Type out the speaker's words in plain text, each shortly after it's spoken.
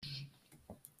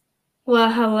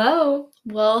Well, hello.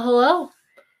 Well, hello.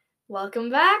 Welcome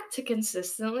back to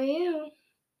Consistently You.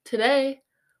 Today,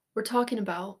 we're talking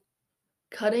about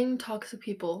cutting toxic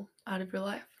people out of your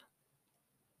life.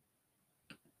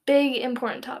 Big,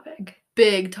 important topic,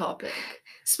 Big topic.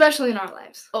 especially in our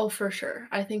lives. Oh, for sure.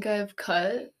 I think I've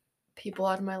cut people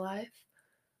out of my life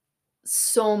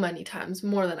so many times,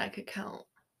 more than I could count.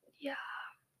 Yeah.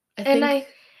 I And think.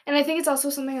 I think it's also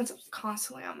something that's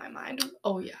constantly on my mind,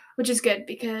 Oh, yeah. which is good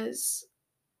because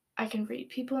I can read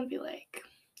people and be like,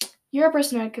 you're a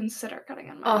person I'd consider cutting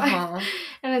out of my life.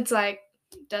 And it's like,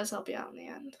 it does help you out in the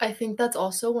end. I think that's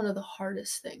also one of the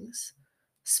hardest things,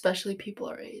 especially people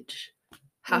our age,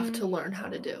 have to learn how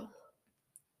to do.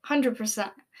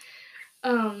 100%.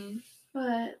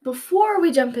 But before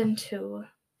we jump into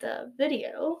the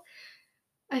video,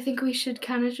 I think we should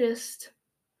kind of just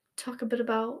talk a bit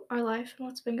about our life and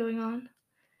what's been going on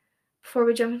before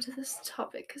we jump into this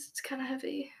topic because it's kind of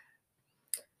heavy.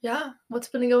 Yeah. What's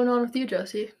been going on with you,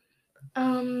 Josie?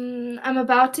 I'm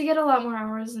about to get a lot more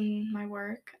hours in my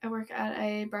work. I work at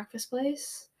a breakfast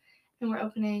place and we're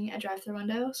opening a drive-thru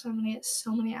window, so I'm gonna get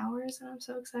so many hours and I'm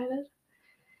so excited.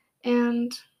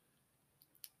 And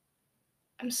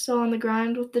I'm still on the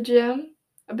grind with the gym.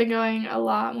 I've been going a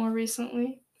lot more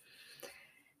recently.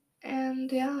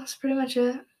 And yeah, that's pretty much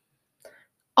it.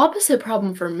 Opposite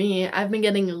problem for me. I've been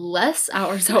getting less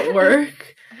hours at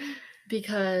work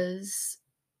because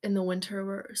in the winter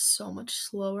we're so much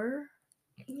slower.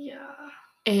 Yeah.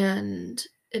 And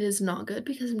it is not good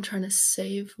because I'm trying to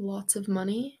save lots of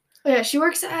money. Oh yeah, she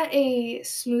works at a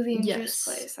smoothie and juice Yes.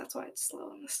 place. That's why it's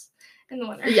slow in the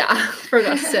winter. Yeah,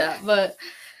 forgot to say that. But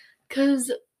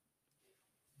because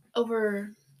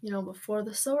over, before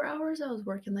the slower hours, I was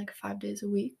working like 5 days a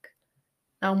week.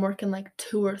 Now I'm working like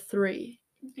 2 or 3.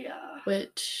 Yeah.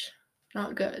 Which,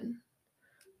 not good.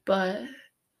 But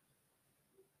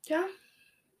Yeah.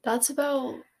 that's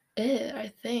about it, I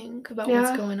think, about Yeah.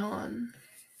 what's going on.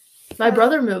 My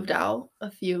brother moved out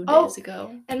a few days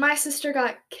ago. And my sister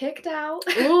got kicked out.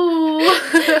 Ooh.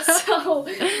 So,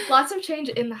 lots of change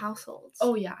in the households.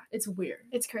 Oh, yeah. It's weird.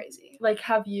 It's crazy. Like,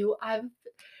 I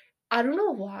don't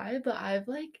know why, but I've,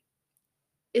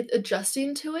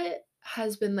 adjusting to it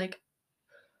has been,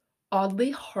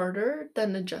 oddly harder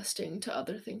than adjusting to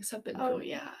other things have been for me. Oh,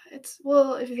 yeah.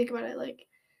 Well, if you think about it,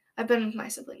 I've been with my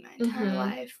sibling my entire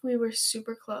life. We were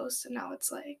super close, and now it's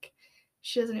like,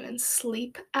 she doesn't even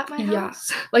sleep at my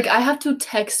house. Like, I have to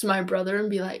text my brother and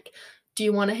be like, do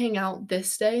you want to hang out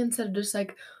this day? Instead of just,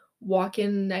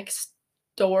 walking next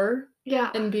door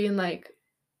and being like,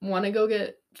 want to go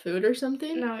get food or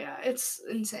something? No, yeah. It's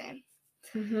insane.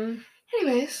 Mm-hmm.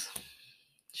 Anyways,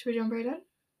 should we jump right in?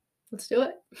 Let's do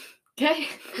it. Okay.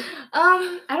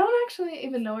 I don't actually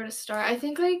even know where to start. I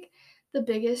think, the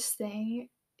biggest thing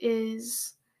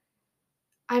is,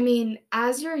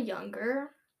 as you're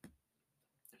younger,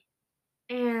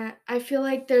 and I feel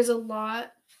like there's a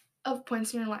lot of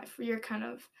points in your life where you're kind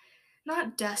of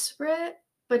not desperate,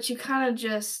 but you kind of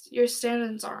just, your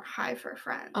standards aren't high for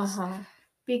friends.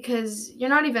 Because you're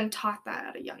not even taught that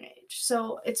at a young age.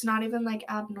 So it's not even,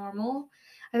 abnormal.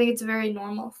 I think it's a very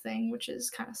normal thing, which is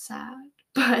kind of sad.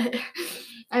 But,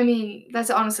 that's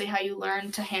honestly how you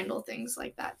learn to handle things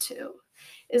like that, too.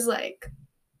 Is,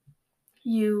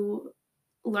 you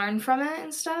learn from it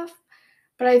and stuff.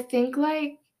 But I think,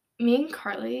 me and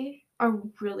Carly are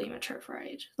really mature for our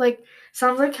age.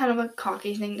 Sounds like kind of a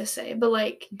cocky thing to say, but,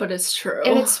 But it's true.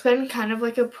 and it's been kind of,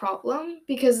 a problem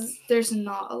because there's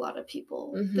not a lot of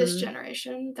people this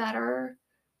generation that are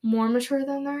more mature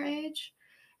than their age.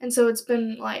 And so it's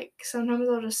been, sometimes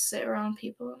I'll just sit around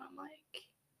people and I'm like,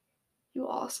 you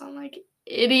all sound like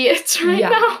idiots right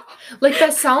now.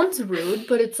 That sounds rude,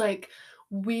 but it's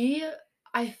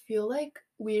I feel like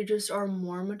we just are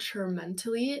more mature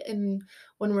mentally, and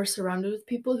when we're surrounded with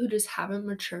people who just haven't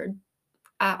matured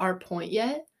at our point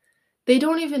yet, they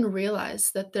don't even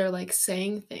realize that they're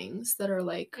saying things that are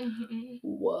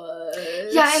what?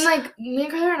 Yeah, and me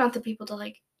and Carly are not the people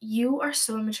to you are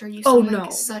so immature, you sound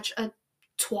like such a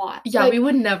twat. Yeah, we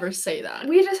would never say that.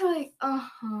 We just are like,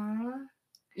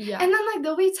 Yeah. And then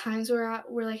there'll be times where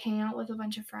we're hanging out with a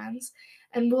bunch of friends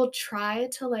and we'll try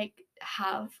to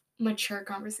have mature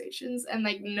conversations and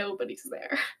nobody's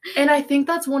there. And I think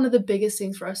that's one of the biggest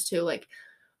things for us too.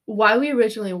 Why we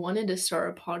originally wanted to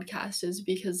start a podcast is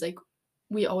because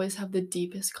we always have the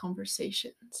deepest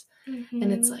conversations.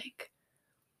 And it's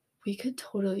we could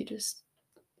totally just,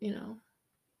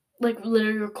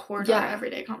 literally record our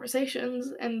everyday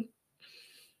conversations and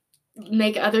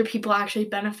make other people actually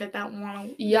benefit that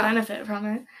want to benefit from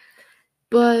it.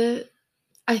 But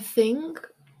I think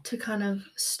to kind of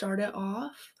start it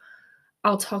off,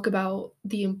 I'll talk about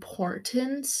the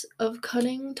importance of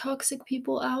cutting toxic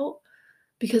people out,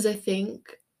 because I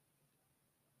think,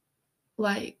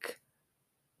 like,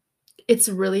 it's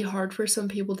really hard for some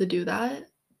people to do that,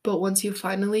 but once you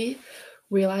finally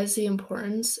realize the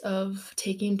importance of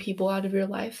taking people out of your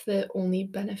life that only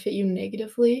benefit you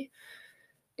negatively,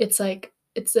 it's like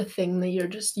it's a thing that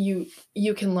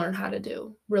you can learn how to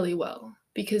do really well,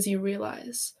 because you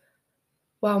realize,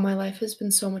 wow, my life has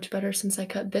been so much better since I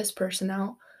cut this person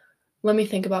out. Let me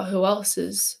think about who else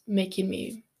is making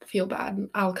me feel bad, and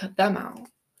I'll cut them out.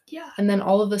 Yeah. And then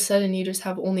all of a sudden you just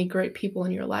have only great people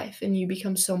in your life and you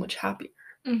become so much happier.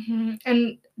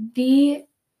 And the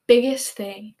biggest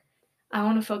thing I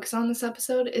want to focus on this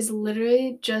episode is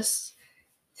literally just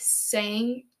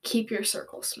saying keep your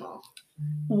circle small.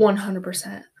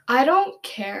 100%. I don't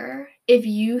care if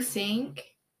you think,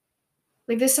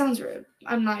 like, this sounds rude.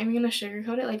 I'm not even going to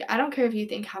sugarcoat it. Like, I don't care if you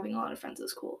think having a lot of friends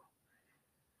is cool.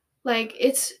 Like,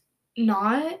 it's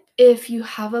not if you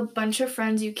have a bunch of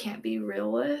friends you can't be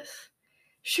real with.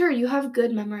 Sure, you have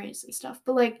good memories and stuff,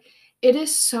 but, like, it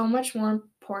is so much more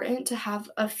important to have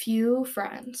a few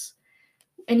friends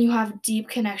and you have deep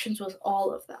connections with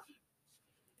all of them.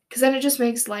 Because then it just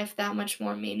makes life that much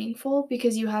more meaningful,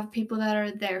 because you have people that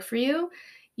are there for you,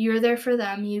 you're there for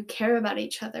them, you care about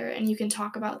each other, and you can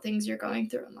talk about things you're going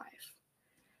through in life.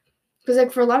 Because,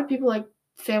 like, for a lot of people, like,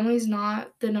 family's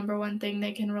not the number one thing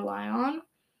they can rely on.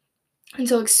 And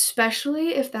so,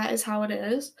 especially if that is how it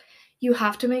is, you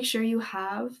have to make sure you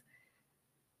have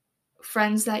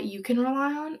friends that you can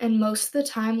rely on, and most of the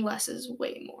time, less is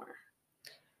way more.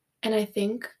 And I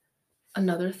think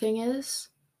another thing is,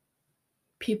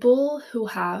 people who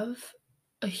have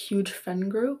a huge friend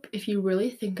group, if you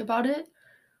really think about it,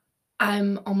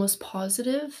 I'm almost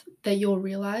positive that you'll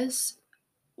realize,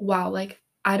 wow, like,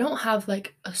 I don't have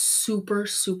like a super,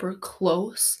 super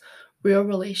close real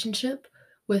relationship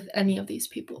with any of these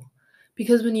people.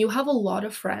 Because when you have a lot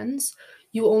of friends,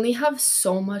 you only have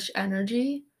so much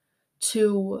energy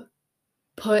to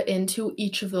put into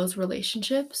each of those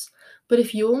relationships. But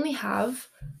if you only have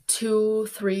 2,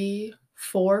 3,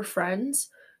 4 friends,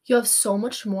 you have so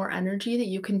much more energy that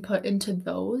you can put into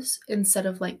those instead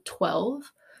of like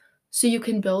 12. So you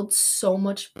can build so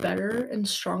much better and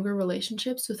stronger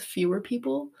relationships with fewer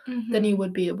people than you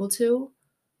would be able to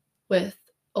with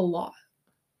a lot.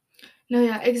 No,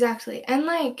 yeah, exactly. And,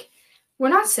 like, we're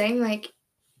not saying, like,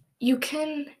 you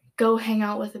can go hang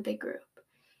out with a big group.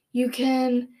 You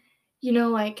can,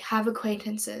 like, have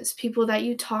acquaintances, people that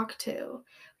you talk to.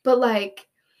 But, like,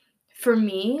 for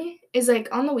me, is, like,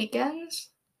 on the weekends,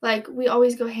 like, we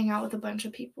always go hang out with a bunch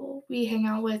of people. We hang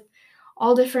out with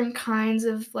all different kinds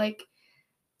of, like,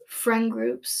 friend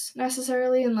groups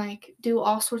necessarily, and, like, do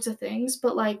all sorts of things.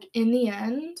 But, like, in the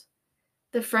end,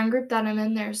 the friend group that I'm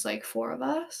in, there's, like, 4 of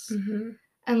us.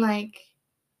 And, like,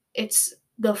 it's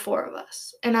the 4 of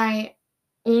us. And I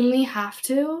only have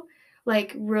to,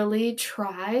 like, really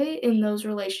try in those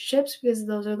relationships, because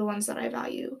those are the ones that I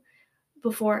value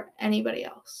before anybody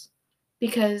else.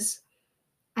 Because,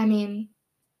 I mean,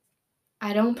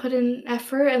 I don't put in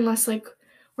effort unless, like,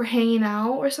 we're hanging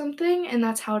out or something, and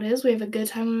that's how it is. We have a good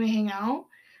time when we hang out.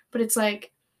 But it's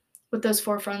like, with those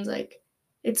 4 friends, like,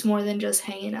 it's more than just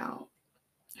hanging out.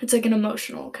 It's like an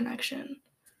emotional connection,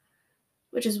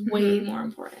 which is way more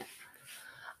important.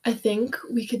 I think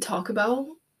we could talk about,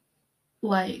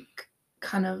 like,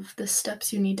 kind of the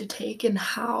steps you need to take and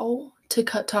how to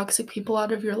cut toxic people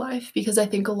out of your life, because I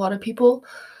think a lot of people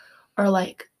are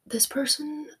like, this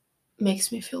person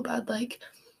makes me feel bad, like,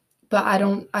 but I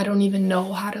don't even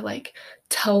know how to, like,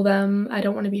 tell them I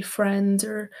don't want to be friends,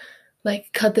 or like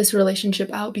cut this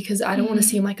relationship out, because I don't want to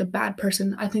seem like a bad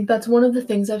person. I think that's one of the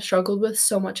things I've struggled with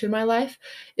so much in my life,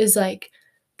 is like,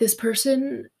 this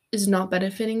person is not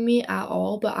benefiting me at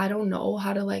all, but I don't know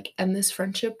how to, like, end this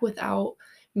friendship without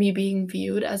me being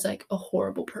viewed as like a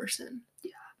horrible person.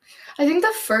 Yeah. I think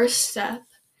the first step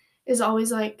is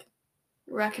always, like,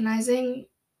 recognizing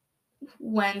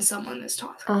when someone is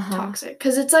toxic.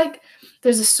 Because it's like,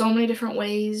 there's so many different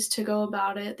ways to go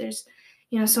about it. There's,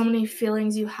 so many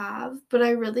feelings you have. But I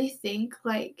really think,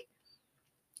 like,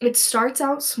 it starts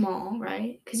out small,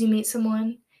 right? Because you meet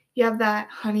someone, you have that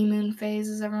honeymoon phase,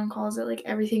 as everyone calls it. Like,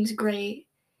 everything's great,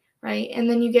 right? And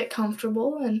then you get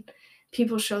comfortable and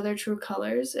people show their true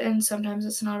colors. And sometimes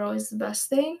it's not always the best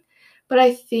thing. But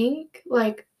I think,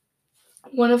 like,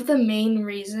 one of the main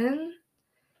reason,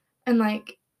 and,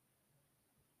 like,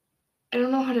 I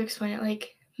don't know how to explain it,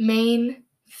 like, main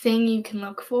thing you can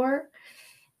look for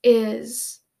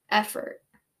is effort.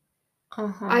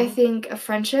 I think a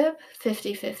friendship,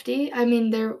 50-50. I mean,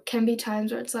 there can be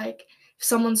times where it's, like, if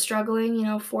someone's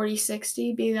struggling, 40,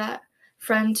 60, be that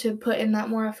friend to put in that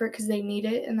more effort because they need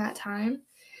it in that time.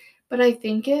 But I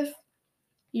think if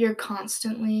you're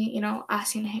constantly,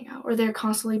 asking to hang out, or they're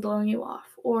constantly blowing you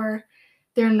off, or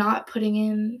they're not putting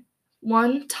in,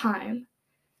 one, time,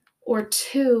 or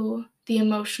two, the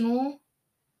emotional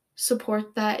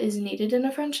support that is needed in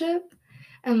a friendship,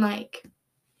 and like,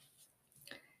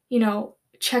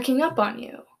 checking up on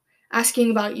you,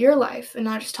 asking about your life and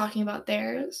not just talking about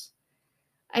theirs,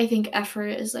 I think effort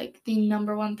is like the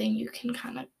number one thing you can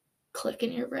kind of click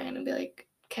in your brain and be like,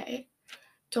 okay,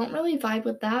 don't really vibe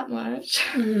with that much.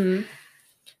 Mm-hmm.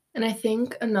 And I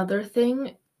think another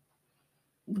thing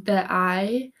that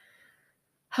I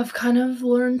have kind of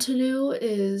learned to do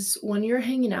is when you're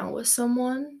hanging out with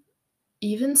someone,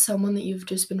 even someone that you've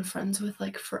just been friends with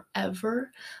like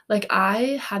forever. Like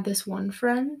I had this one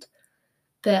friend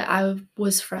that I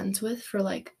was friends with for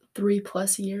like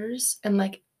 3+ years, and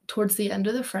like towards the end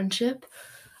of the friendship,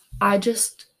 I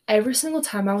just every single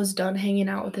time I was done hanging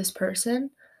out with this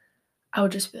person, I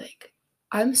would just be like,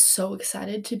 I'm so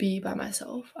excited to be by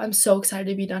myself. I'm so excited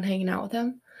to be done hanging out with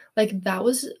him. Like that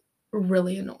was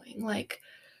really annoying. Like,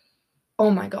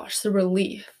 oh my gosh, the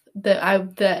relief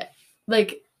that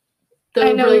like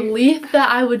the relief that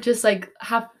I would just like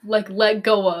have like let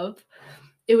go of.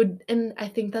 It would, and I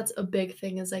think that's a big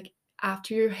thing is like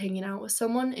after you're hanging out with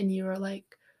someone and you are like,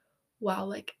 wow,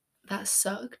 like that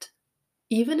sucked.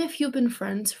 Even if you've been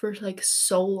friends for like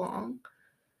so long,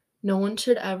 no one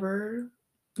should ever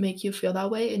make you feel that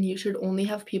way, and you should only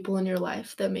have people in your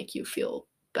life that make you feel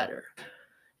better.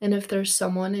 And if there's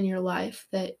someone in your life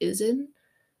that isn't,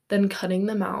 then cutting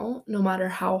them out, no matter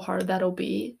how hard that'll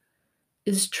be,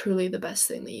 is truly the best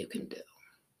thing that you can do.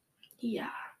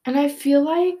 Yeah. And I feel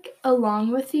like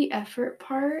along with the effort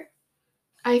part,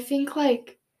 I think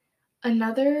like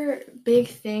another big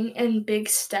thing and big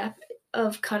step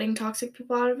of cutting toxic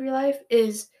people out of your life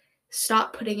is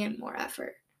stop putting in more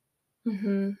effort.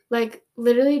 Mm-hmm. Like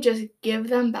literally just give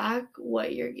them back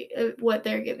what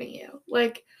they're giving you.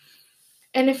 Like,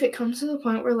 and if it comes to the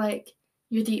point where like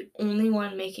you're the only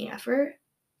one making effort,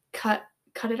 cut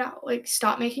it out. Like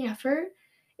stop making effort.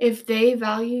 If they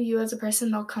value you as a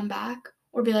person, they'll come back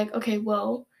or be like, okay,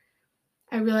 well,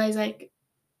 I realize like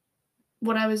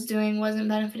what I was doing wasn't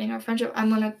benefiting our friendship. I'm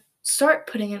gonna start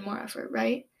putting in more effort,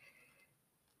 right?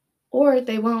 Or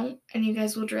they won't, and you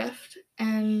guys will drift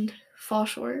and fall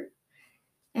short,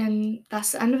 and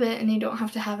that's the end of it, and you don't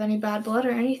have to have any bad blood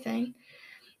or anything.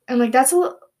 And like that's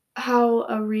how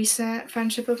a recent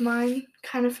friendship of mine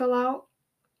kind of fell out.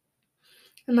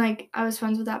 And like I was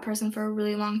friends with that person for a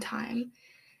really long time,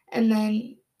 and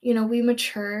then we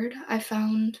matured. I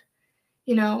found,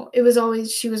 it was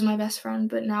always she was my best friend,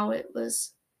 but now it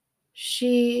was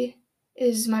she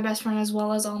is my best friend as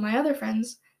well as all my other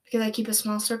friends because I keep a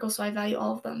small circle, so I value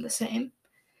all of them the same.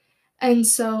 And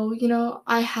so,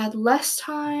 I had less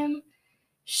time,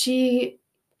 she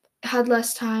had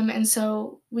less time, and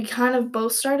so we kind of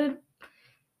both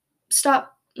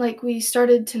we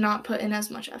started to not put in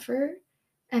as much effort.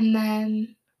 And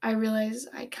then I realized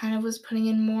I kind of was putting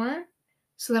in more.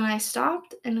 So then I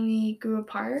stopped and we grew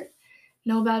apart.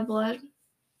 No bad blood,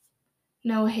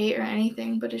 no hate or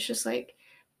anything, but it's just like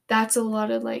that's a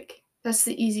lot of like that's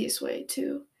the easiest way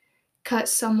to cut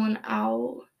someone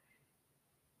out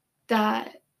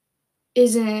that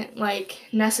isn't like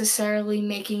necessarily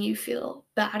making you feel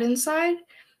bad inside.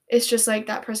 It's just like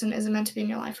that person isn't meant to be in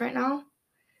your life right now.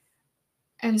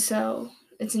 And so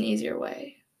it's an easier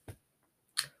way.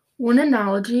 One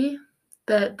analogy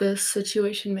that this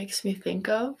situation makes me think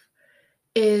of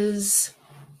is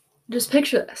just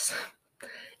picture this.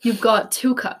 You've got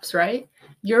 2 cups, right?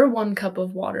 You're 1 cup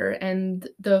of water, and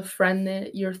the friend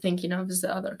that you're thinking of is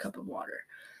the other cup of water.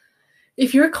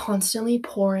 If you're constantly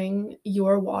pouring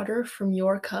your water from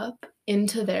your cup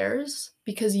into theirs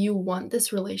because you want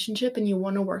this relationship and you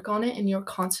want to work on it, and you're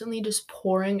constantly just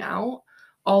pouring out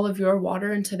all of your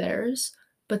water into theirs,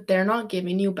 but they're not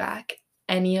giving you back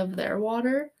any of their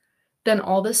water, then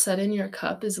all of a sudden your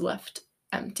cup is left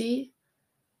empty.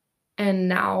 And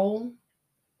now,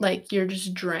 like, you're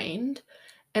just drained.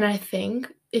 And I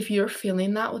think if you're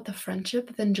feeling that with a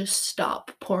friendship, then just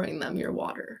stop pouring them your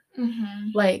water.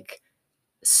 Mm-hmm. Like,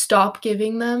 stop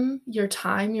giving them your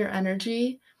time, your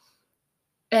energy,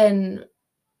 and,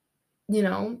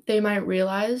 they might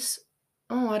realize,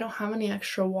 oh, I don't have any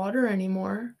extra water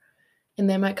anymore, and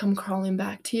they might come crawling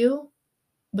back to you.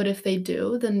 But if they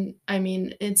do, then, I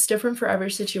mean, it's different for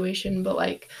every situation, but,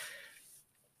 like,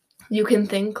 you can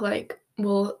think, like,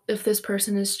 well, if this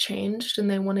person has changed and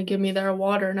they want to give me their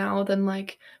water now, then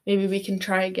like maybe we can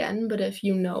try again. But if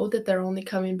you know that they're only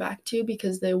coming back to you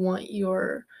because they want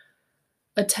your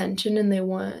attention and they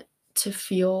want to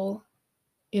feel,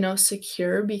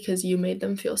 secure because you made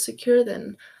them feel secure,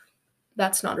 then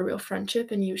that's not a real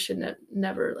friendship, and you should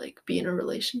never like be in a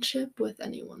relationship with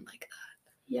anyone like that.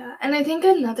 Yeah, and I think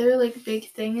another like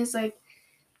big thing is like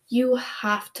you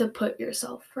have to put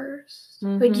yourself first.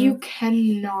 Like you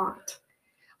cannot.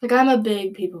 Like I'm a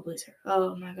big people pleaser.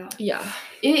 Oh my god. Yeah.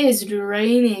 It is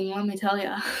draining, let me tell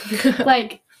you.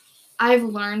 Like I've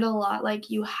learned a lot. Like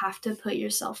you have to put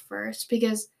yourself first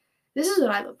because this is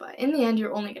what I live by. In the end,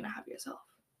 you're only gonna have yourself.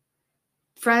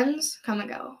 Friends come and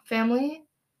go. Family,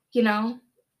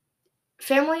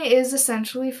 family is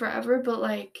essentially forever, but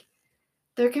like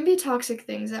there can be toxic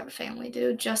things that family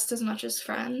do just as much as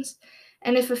friends.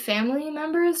 And if a family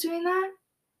member is doing that,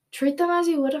 treat them as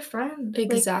you would a friend.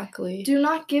 Exactly. Like, do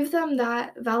not give them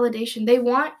that validation. They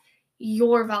want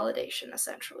your validation,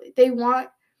 essentially. They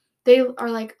are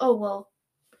like, oh, well,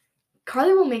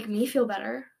 Carly will make me feel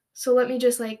better. So let me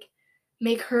just like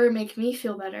make her make me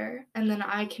feel better and then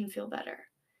I can feel better.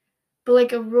 But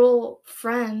like a real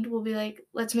friend will be like,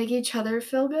 let's make each other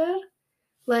feel good.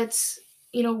 Let's,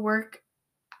 work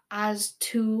as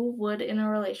two would in a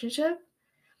relationship.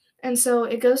 And so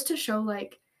it goes to show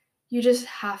like you just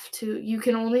have to, you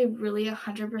can only really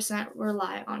 100%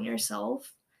 rely on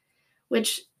yourself,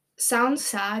 which sounds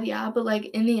sad, yeah, but like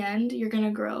in the end, you're going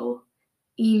to grow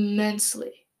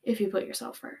immensely if you put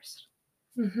yourself first.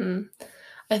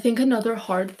 I think another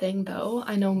hard thing, though,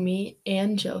 I know me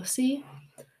and Josie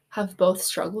have both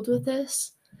struggled with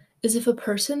this, is if a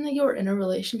person that you're in a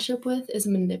relationship with is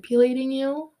manipulating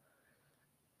you,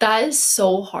 that is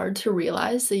so hard to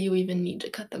realize that you even need to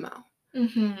cut them out.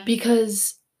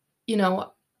 Because,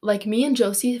 like me and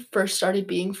Josie first started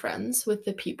being friends with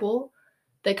the people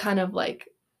that kind of like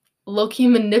low-key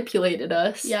manipulated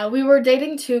us. Yeah, we were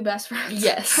dating two best friends.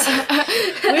 Yes.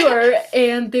 We were,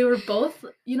 and they were both,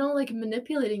 like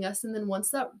manipulating us. And then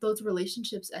once those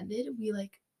relationships ended, we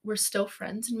like were still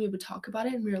friends and we would talk about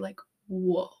it and we were like,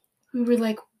 whoa. We were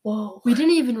like, whoa. We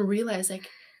didn't even realize like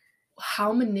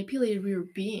how manipulated we were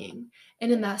being.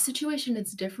 And in that situation,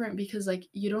 it's different because like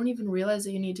you don't even realize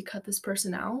that you need to cut this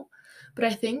person out. But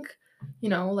I think,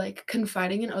 like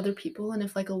confiding in other people, and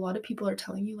if like a lot of people are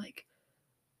telling you like,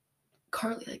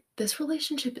 Carly, like this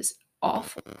relationship is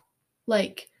awful.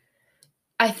 Like,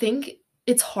 I think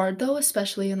it's hard though,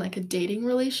 especially in like a dating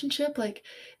relationship. Like,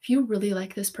 if you really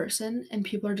like this person and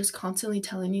people are just constantly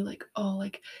telling you like, oh,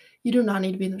 like you do not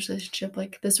need to be in this relationship.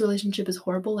 Like this relationship is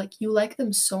horrible. Like you like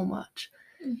them so much,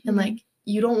 and like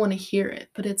you don't want to hear it.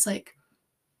 But it's like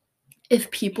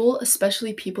if people,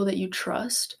 especially people that you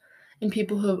trust and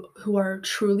people who are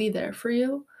truly there for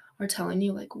you, are telling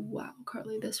you like, wow,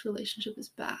 Carly, this relationship is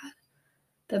bad,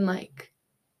 then like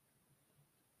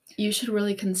you should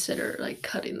really consider like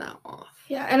cutting that off.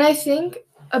 Yeah, and I think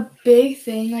a big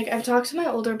thing, like I've talked to my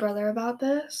older brother about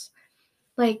this,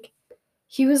 like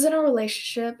he was in a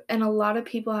relationship and a lot of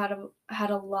people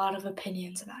had a lot of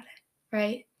opinions about it,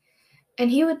 right? And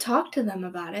he would talk to them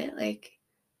about it, like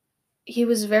he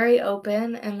was very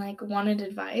open and like wanted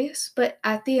advice, but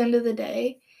at the end of the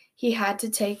day, he had to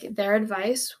take their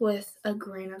advice with a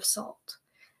grain of salt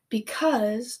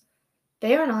because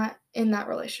they are not in that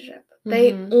relationship.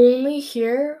 They only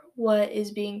hear what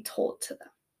is being told to them.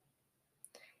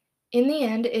 In the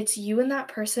end, it's you and that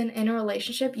person in a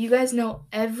relationship. You guys know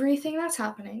everything that's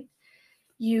happening.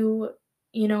 You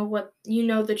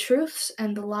know the truths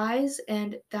and the lies,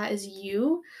 and that is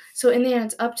you. So in the end,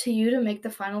 it's up to you to make the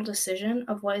final decision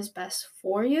of what is best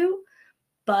for you.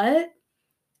 But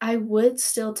I would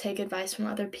still take advice from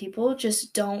other people.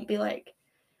 Just don't be like,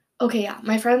 okay, yeah,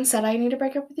 my friend said I need to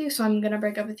break up with you, so I'm gonna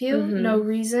break up with you. No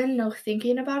reason, no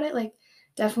thinking about it. Like,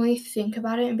 definitely think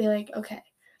about it and be like, okay,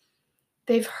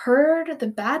 they've heard the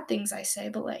bad things I say,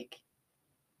 but like,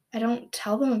 I don't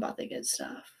tell them about the good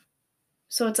stuff.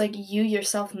 So it's like you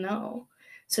yourself know.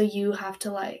 So you have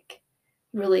to like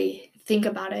really think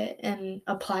about it and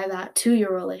apply that to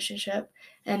your relationship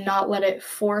and not let it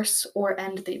force or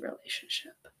end the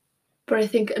relationship. But I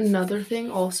think another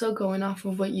thing also going off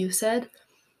of what you said,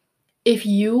 if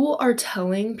you are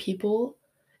telling people,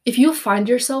 if you find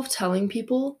yourself telling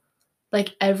people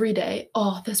like every day,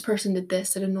 oh, this person did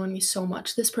this, it annoyed me so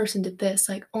much. This person did this,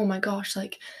 like, oh my gosh,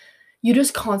 like you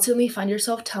just constantly find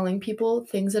yourself telling people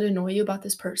things that annoy you about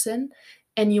this person,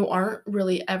 and you aren't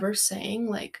really ever saying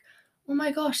like, oh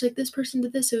my gosh, like this person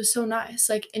did this, it was so nice.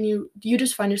 Like, and you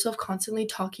just find yourself constantly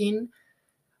talking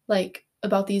like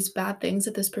about these bad things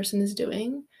that this person is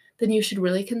doing, then you should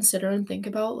really consider and think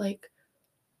about like,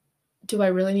 do I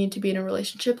really need to be in a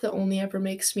relationship that only ever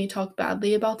makes me talk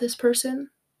badly about this person?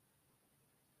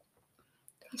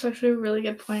 That's actually a really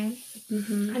good point.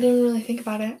 Mm-hmm. I didn't really think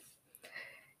about it.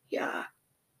 Yeah.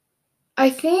 I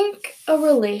think a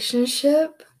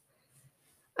romantic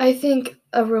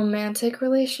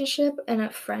relationship and a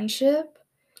friendship,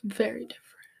 very different.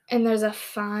 And there's a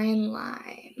fine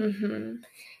line. Mm-hmm.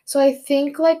 So I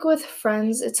think, like, with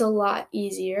friends, it's a lot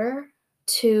easier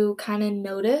to kind of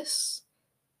notice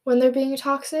when they're being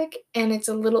toxic, and it's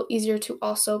a little easier to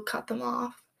also cut them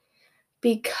off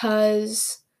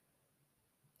because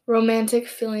romantic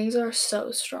feelings are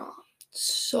so strong.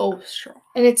 So strong.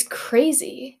 And it's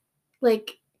crazy.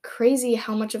 Like, crazy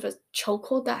how much of a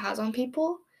chokehold that has on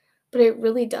people, but it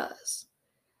really does.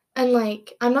 And,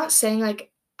 like, I'm not saying,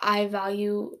 like, I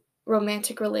value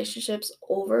romantic relationships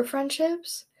over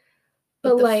friendships,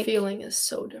 but the like, feeling is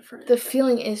so different. The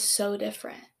feeling is so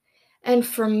different. And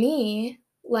for me,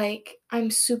 like,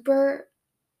 I'm super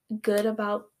good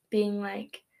about being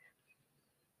like,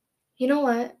 you know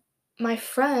what? My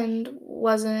friend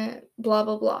wasn't blah,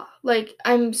 blah, blah. Like,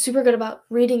 I'm super good about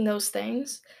reading those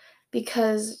things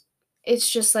because it's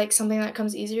just like something that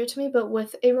comes easier to me. But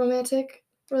with a romantic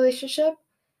relationship,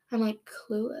 I'm like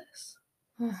clueless.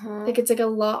 Like, it's like a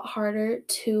lot harder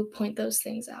to point those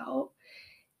things out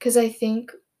because I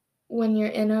think when you're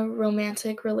in a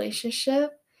romantic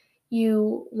relationship,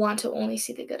 you want to only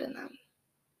see the good in them.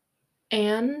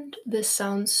 And this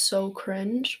sounds so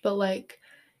cringe, but like,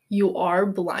 you are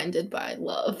blinded by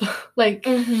love. Like,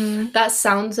 that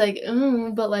sounds like,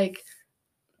 but like,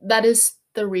 that is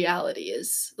the reality,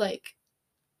 is like,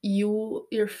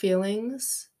 your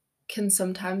feelings can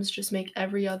sometimes just make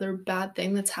every other bad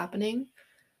thing that's happening,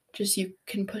 just you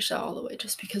can push that all the way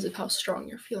just because of how strong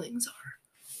your feelings are.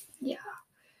 Yeah.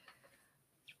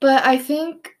 But I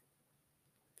think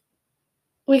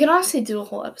we can honestly do a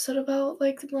whole episode about,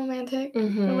 like, romantic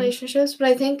relationships, but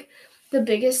I think the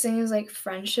biggest thing is, like,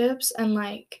 friendships, and,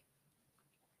 like,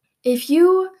 if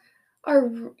you are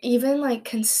even, like,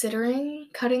 considering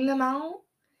cutting them out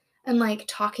and, like,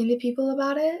 talking to people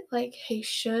about it, like, hey,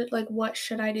 what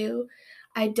should I do?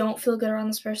 I don't feel good around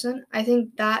this person. I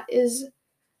think that is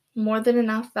more than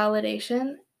enough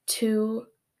validation to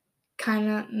kind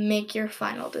of make your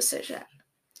final decision.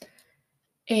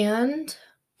 And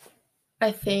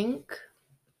I think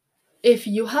if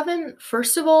you haven't,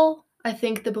 first of all, I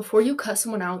think that before you cut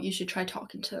someone out, you should try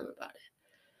talking to them about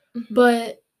it. Mm-hmm.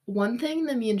 But one thing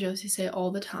that me and Josie say all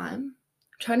the time,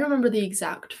 I'm trying to remember the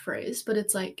exact phrase, but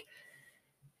it's like,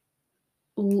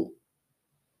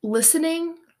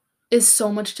 listening is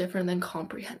so much different than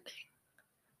comprehending.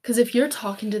 Because if you're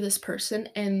talking to this person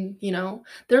and,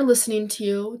 they're listening to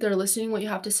you, they're listening what you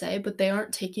have to say, but they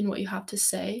aren't taking what you have to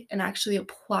say and actually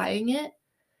applying it,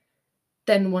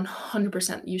 then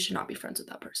 100% you should not be friends with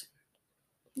that person.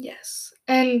 Yes.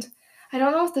 And I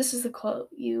don't know if this is the quote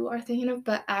you are thinking of,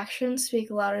 but actions speak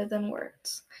louder than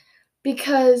words.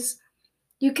 Because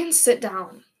you can sit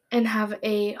down and have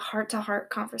a heart-to-heart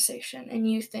conversation and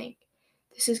you think,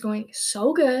 this is going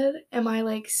so good. Am I,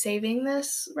 like, saving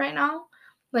this right now?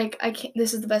 Like, I can't,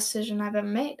 this is the best decision I've ever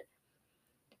made.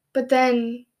 But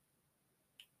then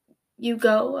you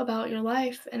go about your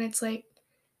life and it's like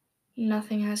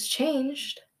nothing has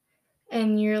changed.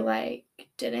 And you're like,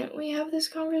 didn't we have this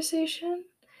conversation?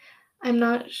 I'm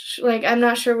not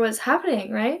sure what's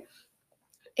happening, right?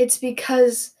 It's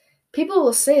because people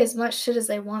will say as much shit as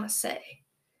they want to say.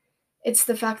 It's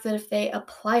the fact that if they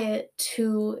apply it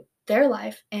to their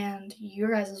life and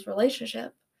your guys'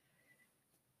 relationship,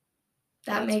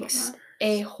 that makes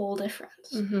a whole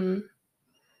difference. Mm-hmm.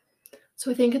 So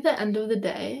I think at the end of the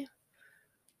day,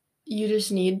 you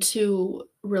just need to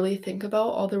really think about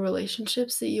all the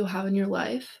relationships that you have in your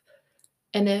life.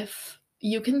 And if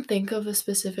you can think of a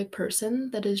specific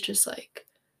person that is just like,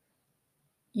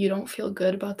 you don't feel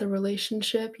good about the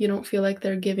relationship, you don't feel like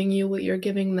they're giving you what you're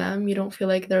giving them, you don't feel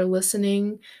like they're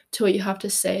listening to what you have to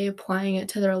say, applying it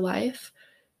to their life,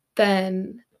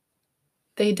 then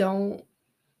they don't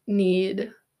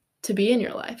need to be in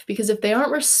your life. Because if they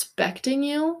aren't respecting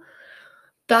you,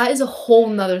 that is a whole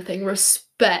nother thing.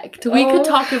 Respect. We could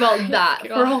talk about that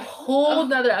for a whole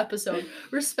nother episode.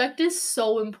 Respect is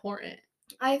so important.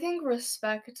 I think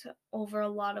respect over a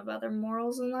lot of other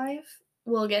morals in life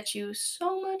will get you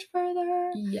so much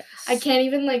further. Yes. I can't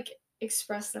even, like,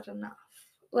 express that enough.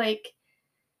 Like,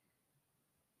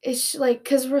 it's like,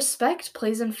 because respect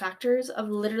plays in factors of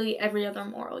literally every other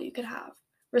moral you could have.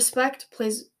 Respect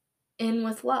plays in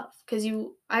with love, because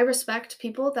I respect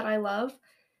people that I love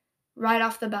right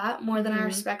off the bat more than I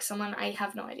respect someone I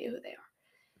have no idea who they are.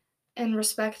 And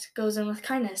respect goes in with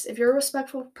kindness. If you're a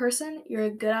respectful person, you're a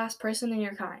good-ass person and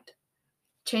you're kind.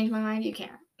 Change my mind, you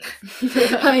can't.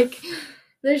 Like,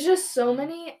 there's just so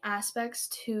many aspects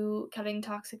to cutting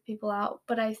toxic people out,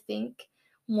 but I think,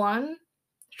 one,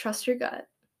 trust your gut.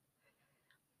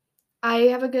 I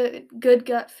have a good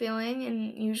gut feeling,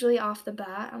 and usually off the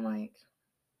bat, I'm like,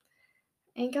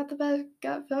 ain't got the best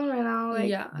gut feeling right now. Like,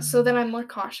 Yeah. So then I'm more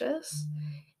cautious.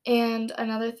 And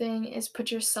another thing is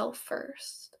put yourself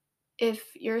first.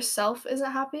 If yourself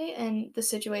isn't happy and the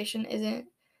situation isn't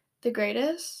the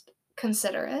greatest,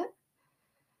 consider it.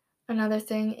 Another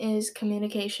thing is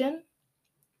communication.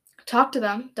 Talk to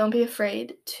them. Don't be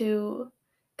afraid to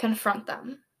confront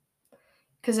them.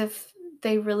 Because if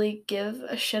they really give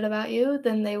a shit about you,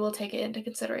 then they will take it into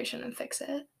consideration and fix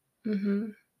it. Mm-hmm.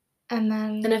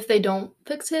 And if they don't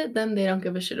fix it, then they don't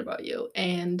give a shit about you.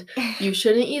 And you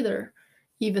shouldn't either.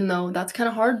 Even though that's kind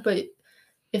of hard, but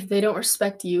if they don't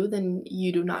respect you, then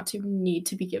you do not need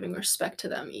to be giving respect to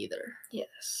them either.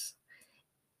 Yes.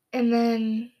 And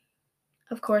then,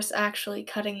 of course, actually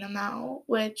cutting them out,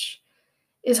 which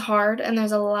is hard, and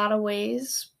there's a lot of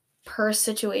ways per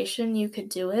situation you could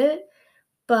do it,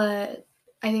 but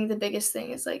I think the biggest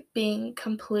thing is like being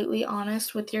completely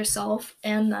honest with yourself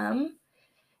and them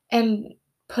and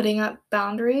putting up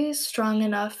boundaries strong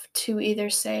enough to either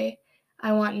say,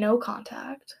 I want no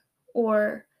contact,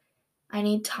 or I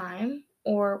need time,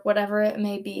 or whatever it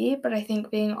may be. But I think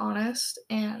being honest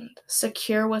and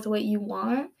secure with what you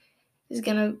want is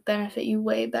going to benefit you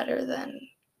way better than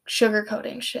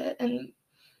sugarcoating shit and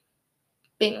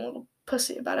being a little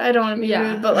pussy about it. I don't want to be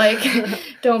rude, but like,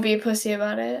 don't be a pussy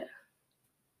about it.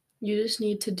 You just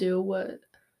need to do what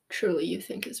truly you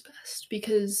think is best,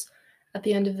 because at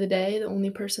the end of the day, the only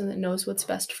person that knows what's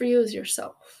best for you is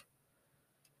yourself.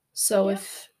 So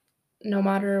if no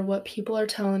matter what people are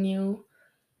telling you,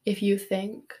 if you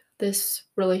think this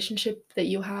relationship that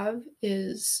you have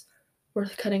is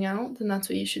worth cutting out, then that's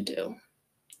what you should do.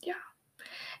 Yeah.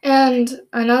 And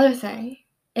another thing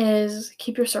is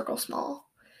keep your circle small.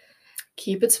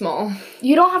 Keep it small.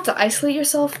 You don't have to isolate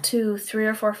yourself to 3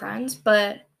 or 4 friends,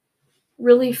 but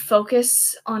really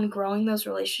focus on growing those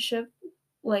relationships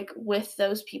like with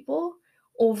those people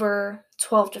over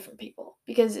 12 different people,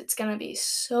 because it's going to be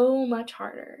so much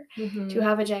harder to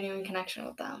have a genuine connection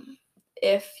with them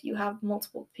if you have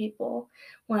multiple people.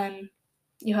 When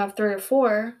you have 3 or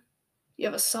 4, you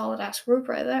have a solid ass group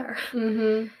right there.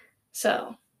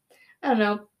 So I don't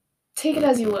know, take it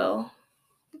as you will,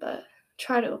 but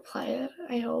try to apply it,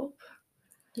 I hope.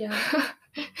 Yeah.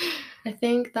 I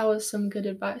think that was some good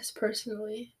advice,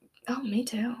 personally. Oh, me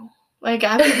too. Like,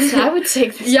 I would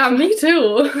take this. Yeah, me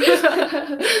too.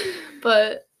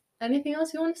 But anything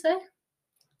else you want to say?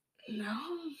 No.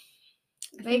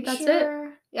 I think that's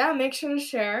it. Yeah, make sure to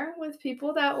share with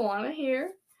people that want to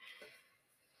hear.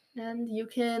 And you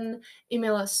can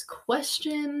email us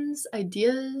questions,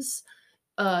 ideas,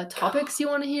 topics you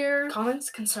want to hear. Comments,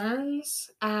 concerns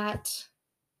at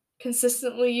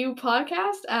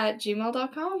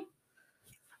consistentlyyoupodcast@gmail.com.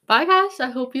 Bye, guys. I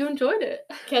hope you enjoyed it.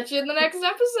 Catch you in the next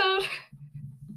episode.